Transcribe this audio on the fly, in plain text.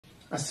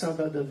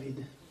Sabba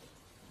David.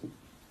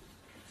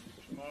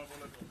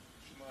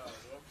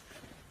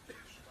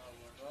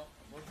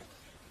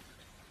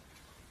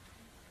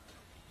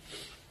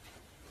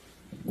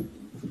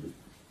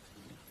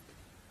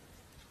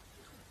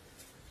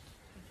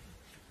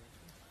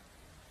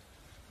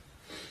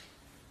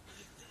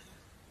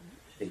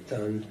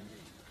 איתן,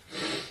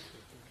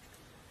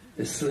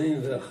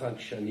 21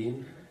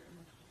 שנים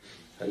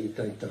היית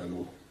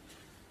איתנו.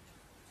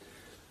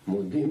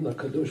 מודים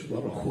לקדוש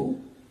ברוך הוא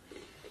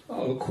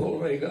על כל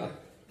רגע.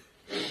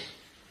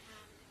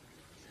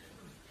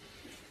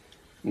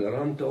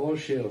 גרמת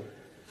אושר,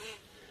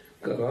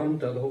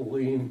 גרמת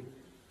להורים,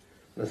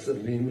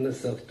 לסבים,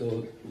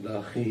 לסבתות,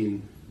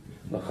 לאחים,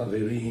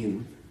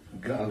 לחברים,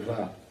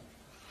 גאווה.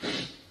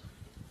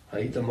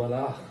 היית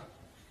מלאך,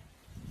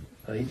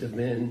 היית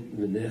בן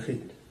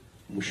ונכד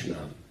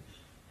מושלם.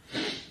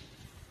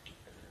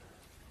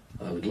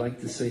 I would like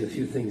to say a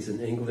few things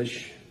in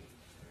English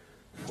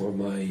for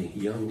my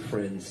young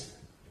friends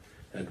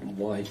at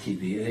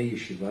YTVA,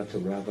 Yeshivat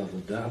Rav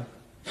Avodah,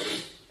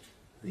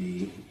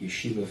 the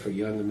yeshiva for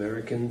young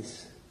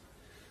Americans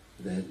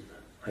that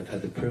I've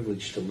had the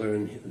privilege to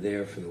learn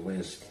there for the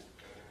last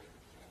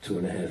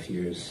 2.5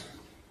 years.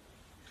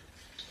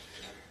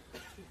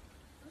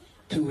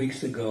 2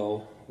 weeks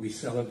ago, we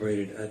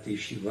celebrated at the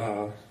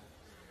yeshiva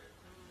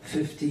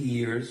 50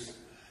 years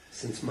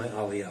since my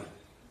aliyah.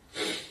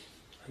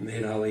 I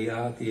made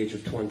aliyah at the age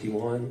of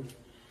 21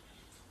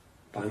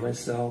 by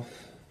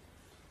myself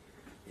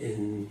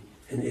in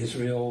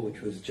Israel,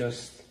 which was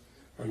just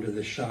under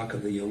the shock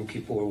of the Yom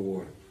Kippur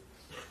War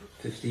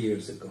 50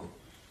 years ago.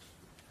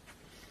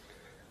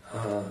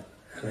 And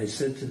I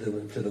said to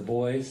the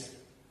boys,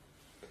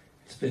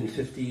 it's been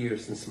 50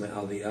 years since my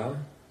aliyah,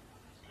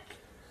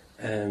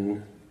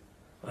 and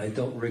I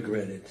don't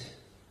regret it.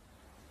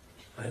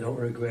 I don't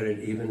regret it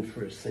even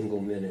for a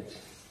single minute.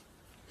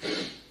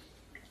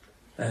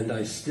 And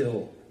I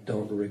still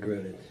don't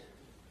regret it.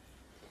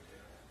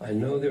 I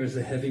know there is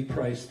a heavy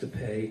price to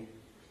pay,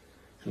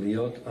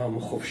 Liot Am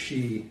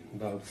Chofshi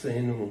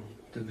Ba'atzenu,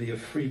 to be a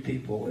free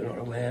people in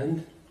our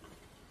land.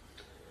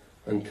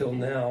 Until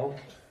now,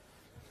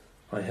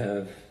 I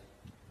have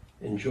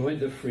enjoyed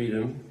the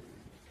freedom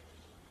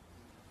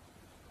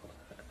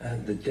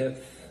and the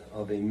depth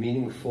of a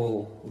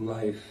meaningful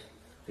life,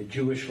 a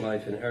Jewish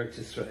life in Eretz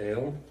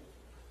Israel,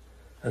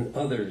 and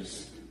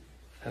others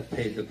have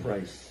paid the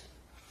price.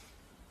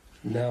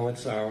 Now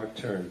it's our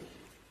turn.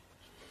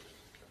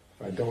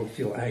 I don't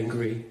feel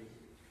angry.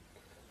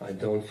 I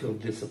don't feel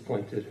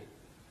disappointed.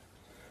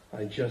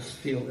 I just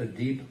feel a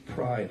deep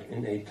pride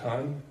in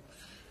Eitan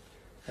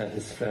and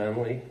his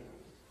family,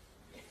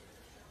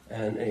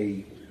 and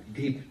a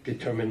deep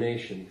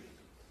determination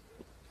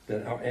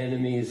that our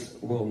enemies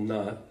will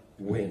not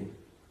win.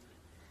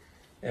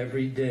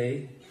 Every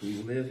day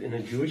we live in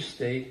a Jewish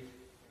state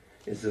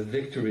is a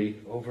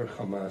victory over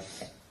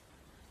Hamas.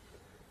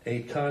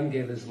 Eitan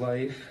gave his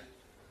life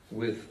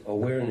with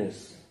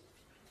awareness,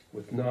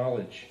 with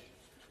knowledge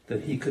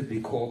that he could be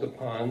called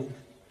upon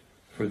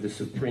for the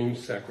supreme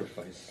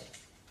sacrifice.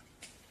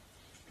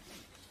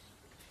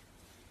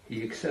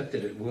 He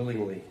accepted it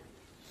willingly.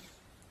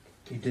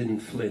 He didn't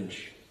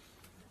flinch.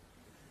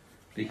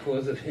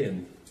 Because of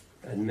him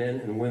and men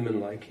and women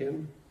like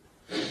him,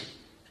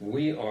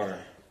 we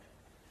are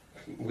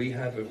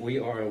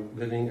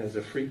living as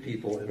a free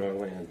people in our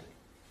land.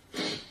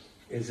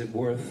 Is it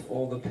worth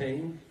all the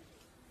pain?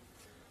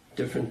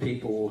 Different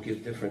people will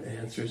give different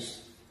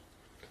answers.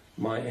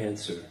 My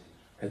answer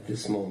at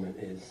this moment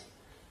is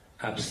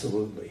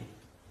absolutely.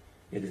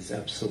 It is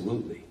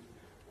absolutely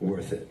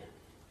worth it.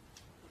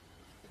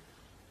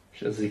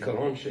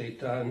 שהזיכרון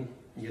שאיתן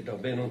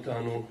ידרבן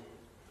אותנו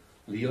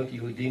להיות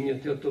יהודים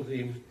יותר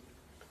טובים,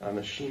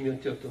 אנשים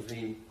יותר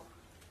טובים,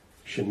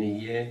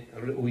 שנהיה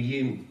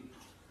ראויים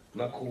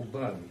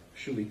לקורבן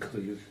שהוא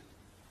הקריב.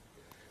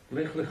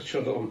 לך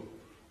שלום,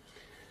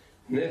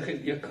 נכד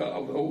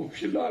יקר ואהוב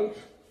שלנו.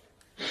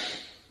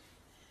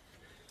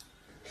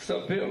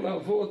 ספר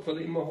לאבות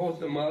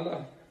ולאמהות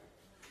למעלה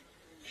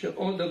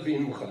שעוד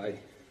אבינו חי,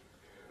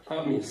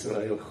 עם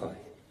ישראל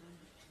חי.